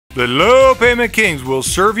The Low Payment Kings will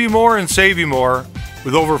serve you more and save you more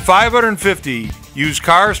with over 550 used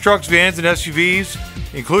cars, trucks, vans, and SUVs,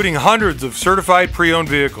 including hundreds of certified pre-owned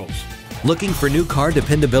vehicles. Looking for new car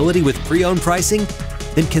dependability with pre-owned pricing?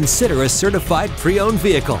 Then consider a certified pre-owned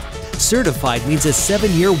vehicle. Certified means a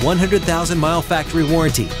 7-year, 100,000-mile factory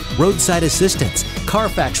warranty, roadside assistance,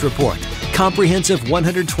 Carfax report, comprehensive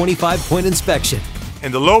 125-point inspection.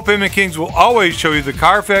 And the Low Payment Kings will always show you the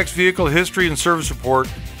Carfax vehicle history and service report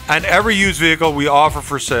on every used vehicle we offer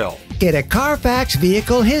for sale. Get a Carfax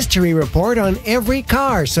vehicle history report on every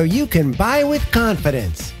car so you can buy with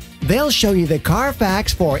confidence. They'll show you the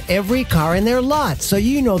Carfax for every car in their lot so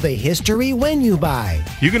you know the history when you buy.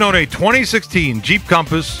 You can own a 2016 Jeep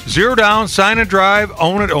Compass, 0 down, sign and drive,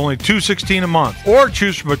 own it only $216 a month. Or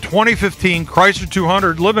choose from a 2015 Chrysler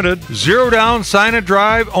 200 Limited, 0 down, sign and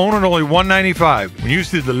drive, own it only $195 when you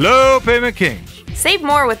see the Low Payment Kings. Save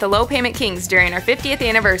more with the Low Payment Kings during our 50th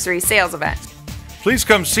anniversary sales event. Please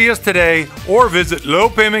come see us today or visit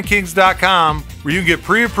lowpaymentkings.com where you can get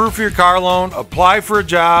pre-approved for your car loan, apply for a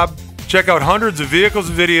job, check out hundreds of vehicles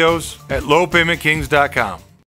and videos at lowpaymentkings.com.